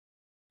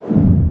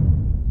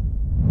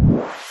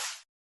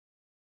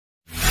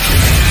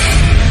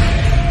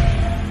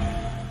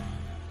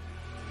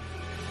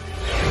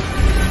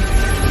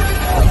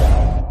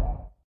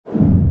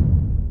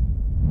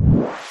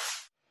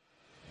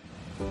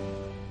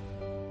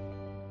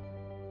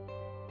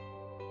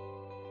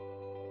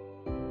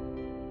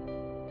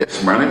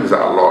Yes, my name is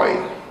Aloy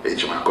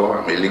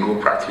Ejimakor. I'm a legal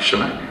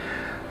practitioner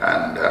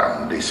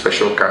and the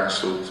special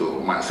counsel to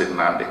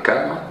Nnamdi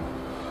Kanu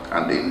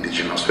and the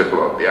indigenous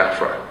people of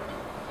Biafra.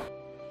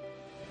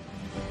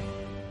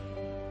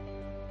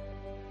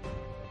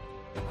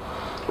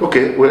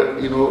 Okay, well,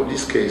 you know,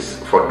 this case,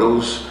 for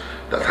those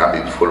that have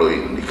been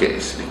following the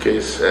case,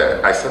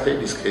 I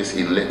started this case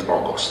in late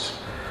August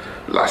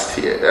last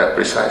year,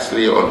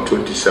 precisely on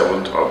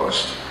 27th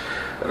August.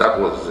 That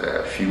was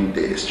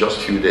just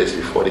few days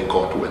before the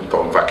court went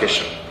on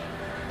vacation.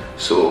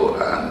 So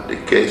the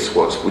case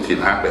was put in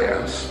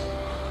abeyance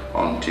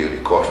until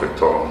the court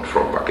returned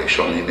from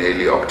vacation in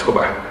early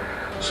October.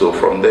 So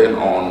from then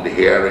on, the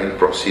hearing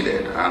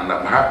proceeded, and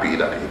I'm happy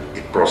that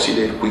it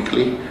proceeded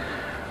quickly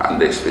and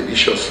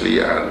expeditiously,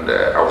 and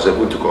I was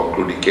able to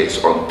conclude the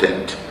case on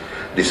 10th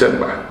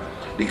December.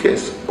 The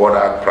case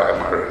bordered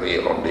primarily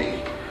on the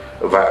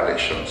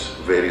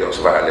various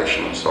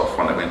violations of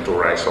fundamental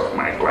rights of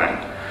my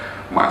client,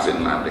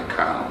 Nnamdi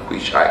Kanu,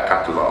 which I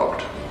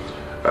catalogued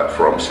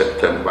from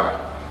September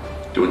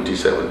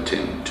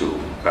 2017 to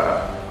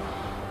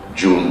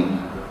June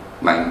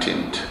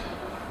 19th,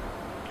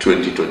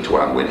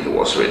 2021, when he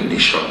was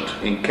renditioned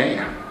in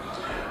Kenya.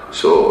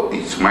 So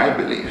it's my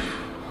belief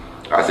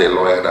as a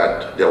lawyer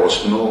that there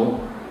was no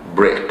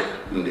break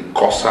in the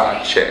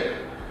causal chain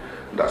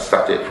that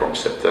started from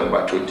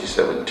September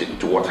 2017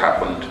 to what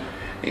happened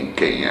in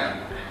Kenya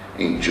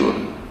in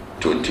June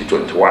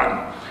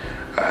 2021,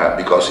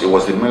 because it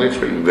was the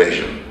military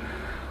invasion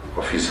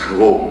of his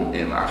home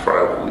in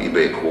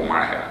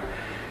Umuahia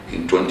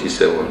in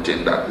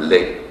 2017 that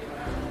led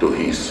to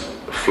his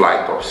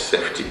flight of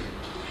safety,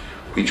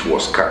 which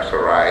was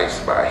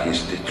characterized by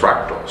his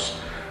detractors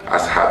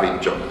as having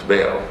jumped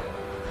bail.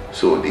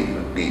 So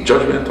the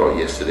judgment of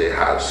yesterday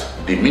has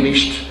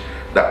diminished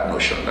that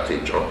notion that he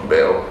jumped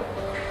bail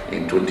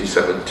in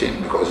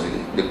 2017, because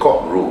the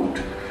court ruled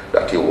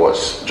that he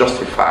was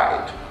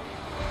justified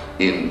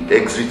in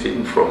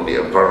exiting from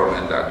the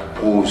environment that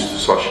posed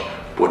such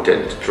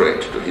potent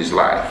threat to his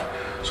life.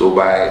 So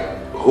by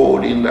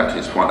holding that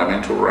his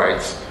fundamental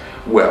rights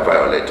were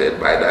violated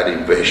by that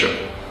invasion,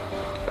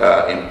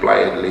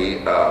 impliedly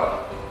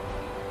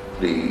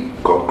the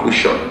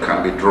conclusion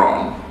can be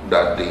drawn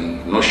that the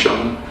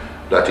notion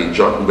that he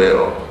jumped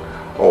bail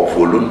or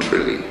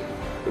voluntarily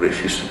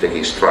refused to take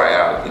his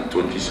trial in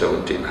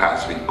 2017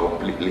 has been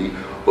completely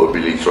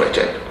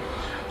obliterated.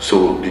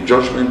 So the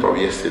judgment of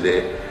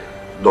yesterday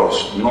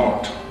does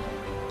not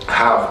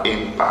have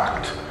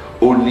impact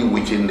only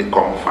within the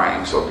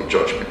confines of the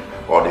judgment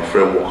or the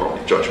framework of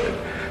the judgment.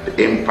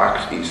 The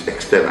impact is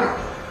external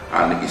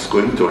and is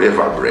going to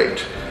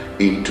reverberate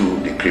into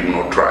the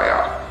criminal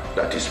trial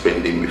that is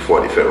pending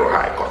before the Federal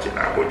High Court in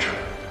Abuja.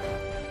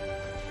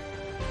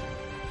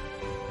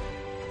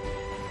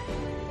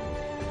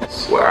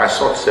 Well, I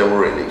sought several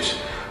reliefs.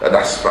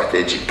 That's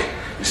strategic.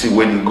 You see,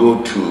 when you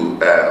go to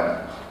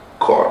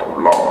court of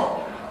law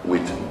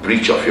with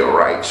breach of your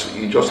rights,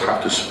 you just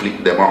have to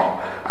split them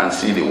up and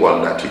see the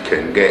one that you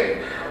can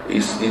get.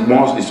 It's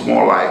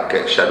more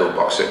like shadow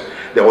boxing.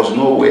 There was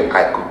no way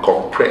I could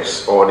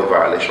compress all the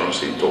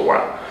violations into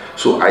one.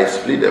 So I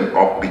split them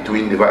up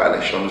between the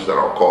violations that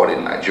occurred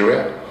in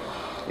Nigeria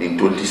in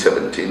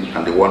 2017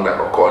 and the one that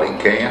occurred in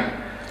Kenya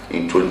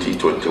in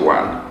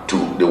 2021 to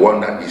the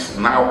one that is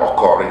now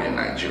occurring in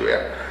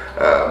Nigeria,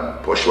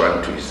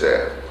 pursuant to his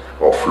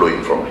or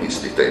flowing from his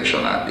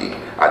detention at the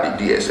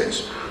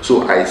DSS.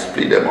 So I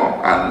split them up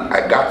and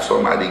I got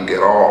some, I didn't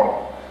get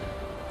all.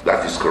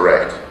 That is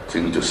correct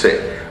thing to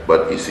say.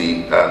 But you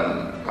see,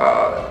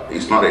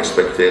 it's not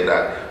expected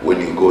that when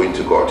you go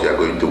into court, you're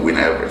going to win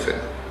everything.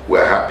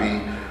 We're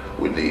happy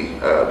with the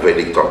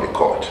verdict of the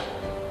court.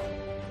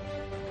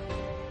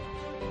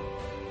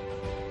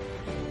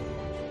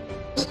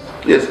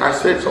 Yes, I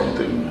said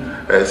something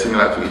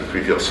similar to it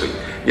previously.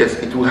 Yes,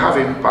 it will have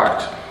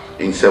impact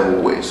in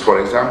several ways. For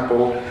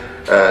example,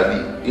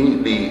 the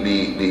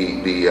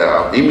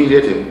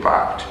immediate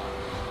impact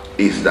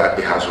is that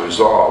it has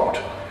resolved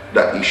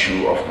the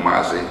issue of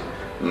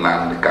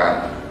Nnamdi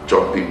Kanu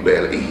jumping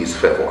bail in his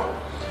favor.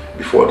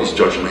 Before this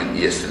judgment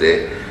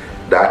yesterday,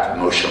 that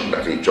notion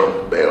that he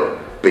jumped bail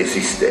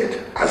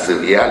persisted as a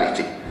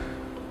reality.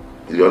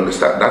 You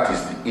understand? That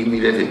is the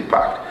immediate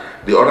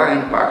impact. The other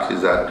impact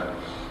is that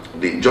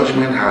the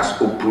judgment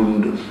has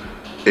opened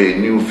a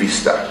new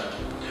vista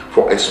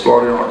for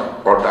exploring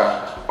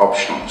other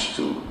options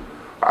to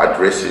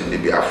addressing the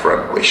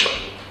Biafran question,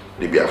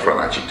 the Biafran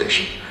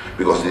agitation.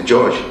 Because the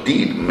judge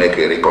did make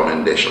a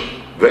recommendation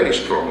very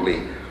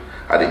strongly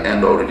at the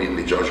end of reading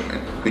the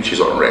judgment, which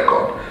is on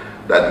record,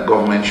 that the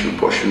government should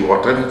pursue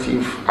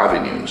alternative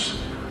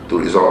avenues to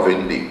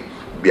resolving the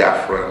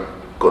Biafran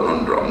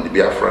conundrum, the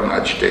Biafran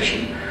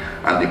agitation,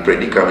 and the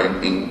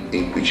predicament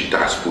in which it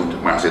has put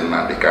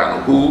Nnamdi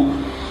Kanu,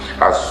 who,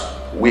 as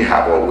we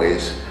have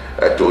always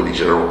told the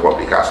general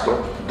public, has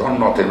done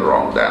nothing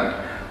wrong than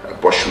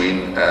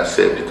pursuing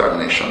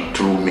self-determination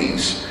through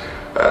means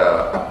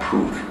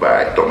approved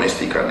by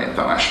domestic and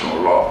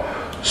international law.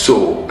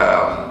 So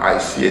I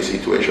see a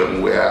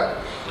situation where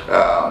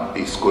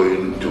is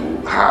going to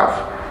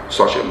have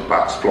such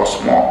impacts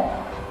plus more.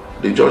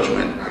 The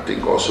judgment, I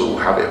think, also will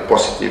have a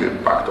positive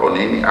impact on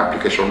any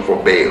application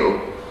for bail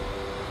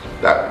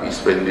that is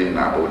pending in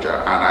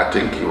Abuja, and I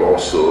think it will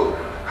also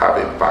have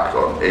impact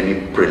on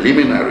any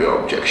preliminary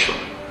objection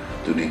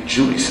to the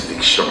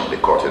jurisdiction of the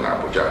court in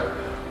Abuja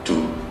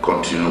to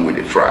continue with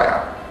the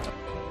trial.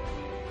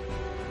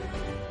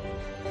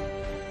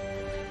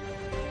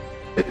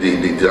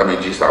 The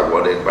damages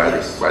awarded by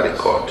the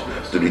court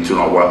to the tune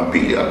of 1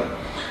 billion.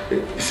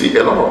 You see,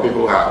 a lot of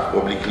people have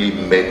publicly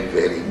made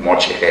very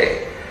much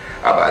hair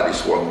about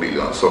this 1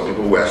 billion. Some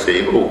people were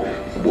saying, oh,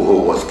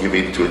 Igboho was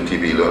given 20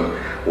 billion,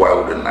 why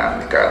would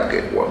Nnamdi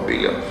get 1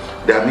 billion?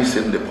 They are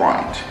missing the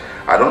point.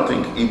 I don't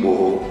think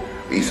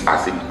Igboho is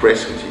as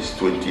impressed with his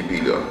 20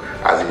 billion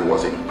as he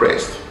was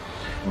impressed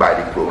by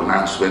the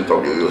pronouncement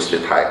of the Oyo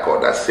State High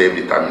Court that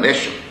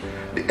self-determination,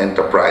 the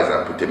enterprise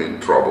that put him in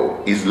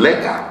trouble, is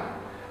legal.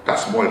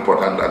 That's more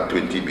important than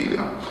 20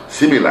 billion.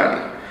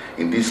 Similarly,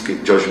 in this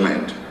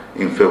judgment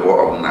in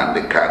favor of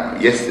Nnamdi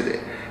Kanu yesterday,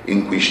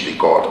 in which the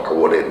court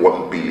awarded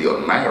 1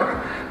 billion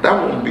naira,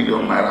 that 1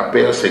 billion naira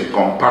bears in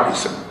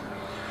comparison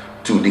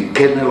to the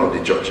kernel of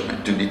the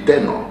judgment, to the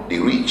tenor, the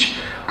reach,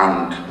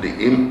 and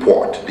the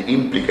import, the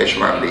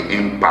implication and the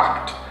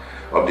impact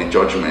of the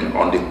judgment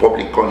on the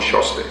public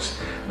consciousness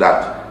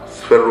that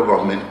federal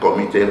government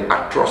committed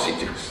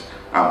atrocities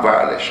and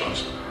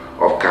violations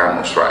of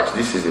Kanu's rights.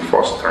 This is the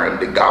first time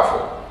the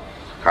gavel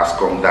has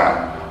come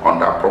down on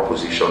that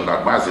proposition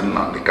that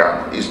Nnamdi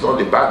Kanu is not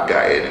the bad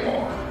guy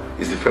anymore.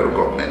 It's the federal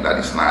government that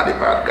is now the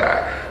bad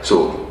guy.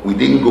 So we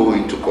didn't go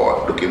into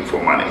court looking for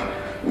money.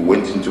 We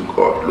went into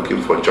court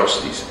looking for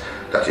justice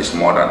that is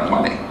more than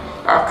money.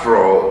 After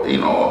all,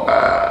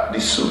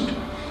 this suit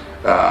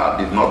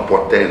did not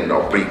portend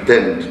or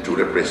pretend to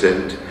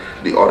represent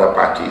the other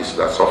parties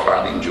that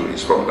suffered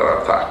injuries from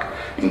the attack,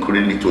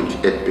 including the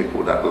 28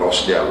 people that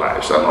lost their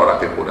lives and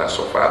other people that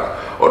suffered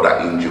other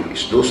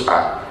injuries. Those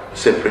are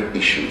separate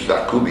issues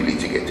that could be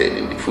litigated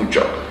in the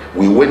future.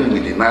 We went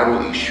with the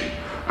narrow issue,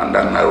 and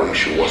that narrow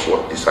issue was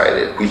what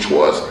decided, which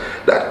was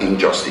that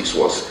injustice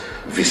was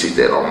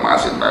visited on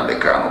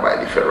Nnamdi Kanu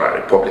by the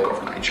Federal Republic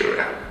of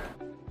Nigeria.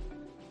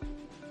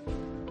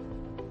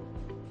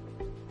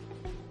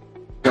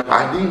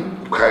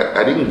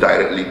 I didn't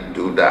directly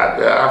do that.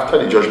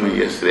 After the judgment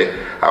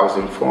yesterday, I was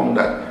informed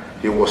that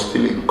he was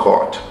still in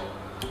court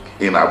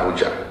in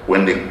Abuja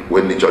when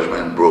the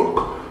judgment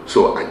broke.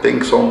 So I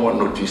think someone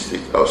noticed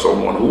it, or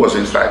someone who was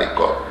inside the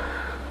court,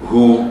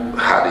 who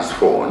had his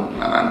phone,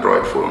 an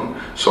Android phone,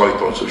 saw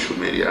it on social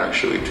media and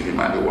showed it to him,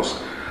 and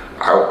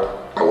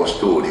I was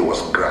told he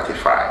was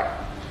gratified.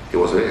 He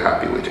was very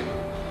happy with it.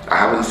 I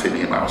haven't seen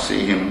him. I'll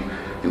see him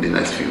in the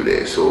next few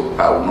days, so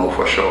I will know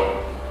for sure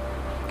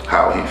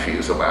how he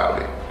feels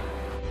about it.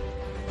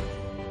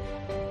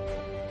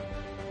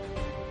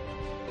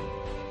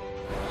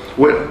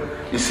 Well,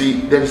 you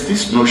see, there is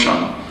this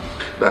notion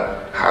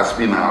that has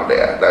been out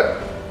there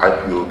that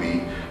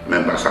IPOB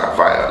members are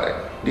violent.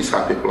 These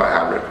are people I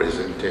have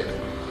represented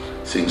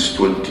since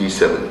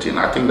 2017.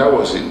 I think that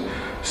was in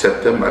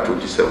September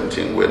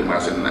 2017 when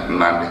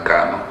Nnamdi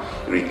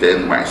Kanu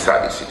returned my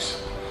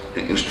services.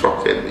 He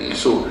instructed me.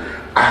 So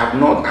I have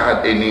not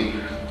had any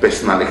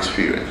personal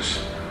experience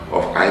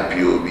of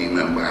IPOB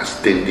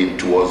members tending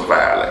towards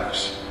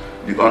violence.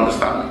 Do you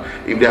understand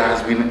me? If there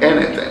has been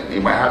anything,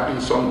 it might have been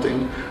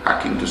something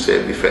akin to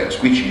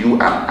self-defense, which you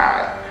and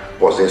I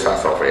possess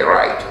as of a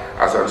right.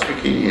 As I'm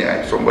speaking here,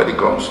 if somebody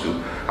comes to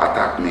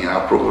attack me,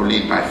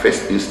 probably my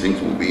first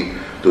instinct will be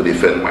to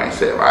defend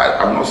myself.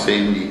 I'm not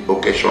saying the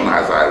occasion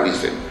has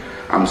arisen.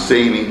 I'm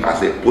saying it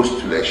as a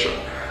postulation,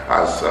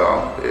 as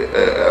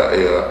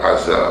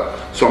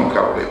some kind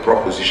of a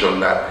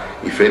proposition that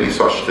if any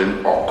such thing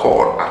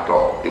occurred at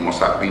all, it must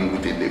have been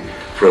within the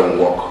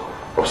framework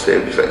of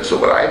self-defense. So,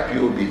 but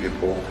IPOB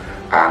people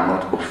are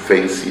not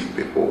offensive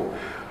people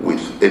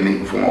with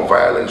any form of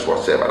violence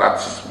whatsoever.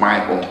 That's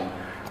my own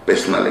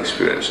personal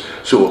experience.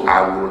 So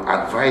I will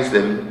advise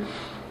them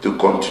to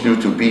continue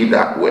to be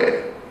that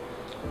way,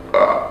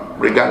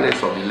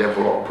 regardless of the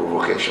level of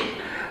provocation,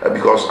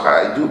 because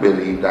I do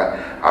believe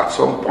that at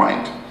some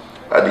point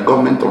the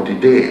government of the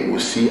day will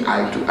see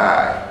eye to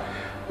eye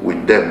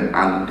with them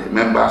and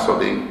members of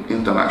the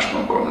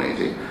international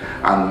community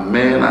and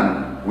men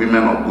and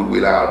women of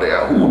goodwill out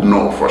there who would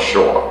know for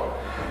sure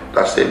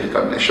that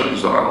self-determination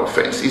is not an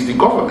offense. It's the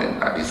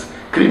government that is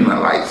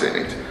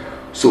criminalizing it.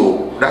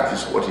 So that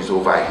is what is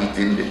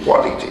overheating the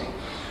polity.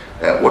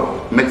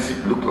 What makes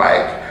it look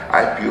like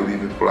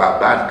IPOB people are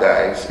bad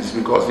guys is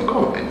because the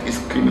government is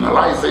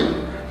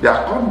criminalizing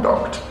their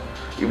conduct.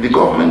 If the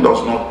government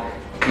does not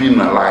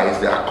criminalize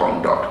their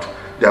conduct,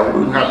 there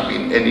wouldn't have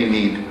been any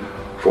need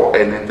for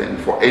anything,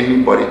 for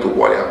anybody to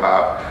worry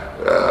about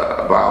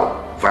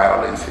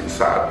violence in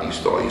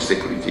Southeast or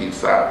insecurity in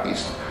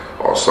Southeast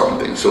or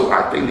something. So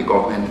I think the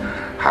government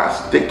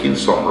has taken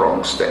some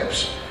wrong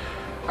steps.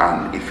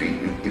 And if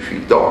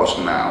it does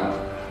now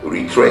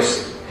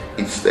retrace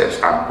its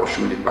steps and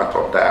pursue the path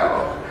of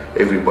dialogue,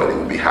 everybody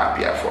will be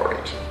happier for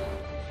it.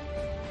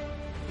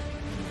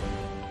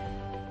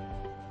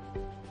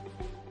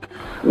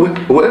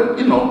 Well,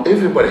 you know,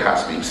 everybody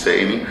has been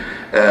saying,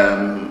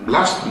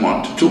 last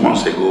month, 2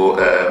 months ago,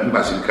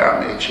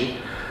 Mbazika Amechi,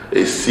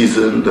 a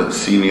seasoned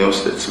senior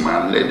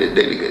statesman, led a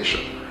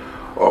delegation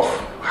of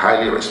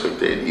highly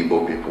respected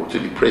Igbo people to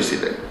the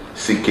president,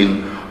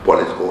 seeking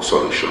political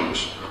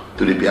solutions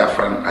to the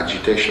Biafran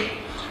agitation.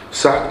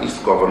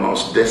 Southeast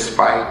governors,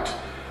 despite,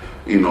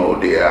 you know,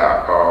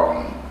 their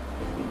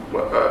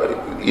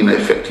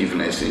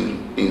ineffectiveness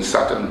in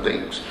certain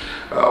things,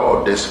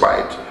 or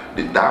despite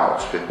the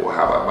doubts people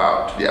have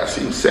about their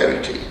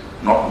sincerity,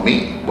 not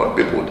me, but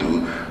people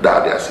do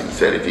doubt their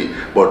sincerity,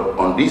 but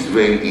on this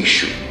very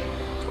issue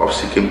of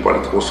seeking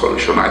political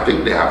solution, I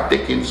think they have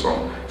taken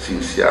some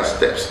sincere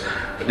steps.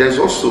 There's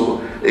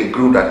also a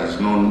group that is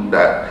known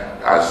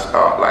that as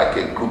like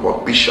a group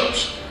of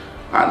bishops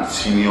and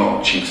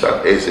senior chiefs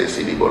at SS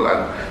in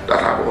Igboland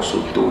that have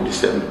also told the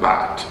same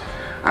part.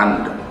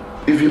 And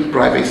even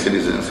private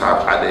citizens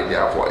have added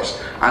their voice.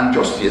 And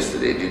just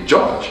yesterday, the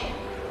judge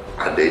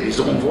added his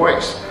own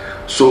voice.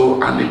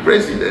 So, and the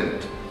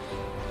president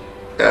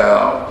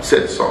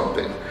said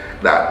something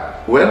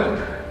that, well,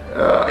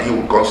 he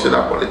would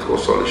consider political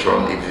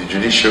solution if the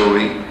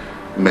judiciary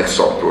makes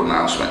some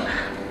pronouncement.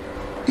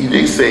 He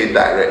didn't say it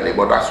directly,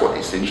 but that's what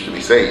he seems to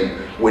be saying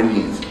when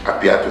he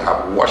appeared to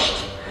have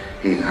washed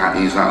his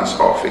hands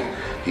off it.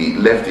 He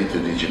left it to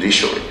the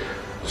judiciary.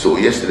 So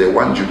yesterday,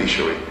 one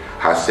judiciary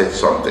has said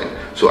something.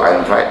 So I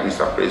invite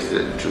Mr.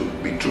 President to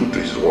be true to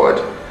his word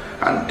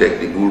and take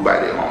the bull by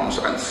the horns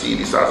and see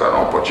this as an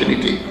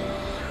opportunity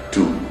to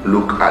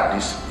look at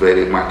this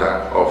very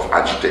matter of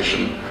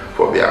agitation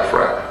for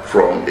Biafra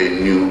from a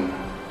new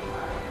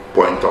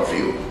point of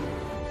view.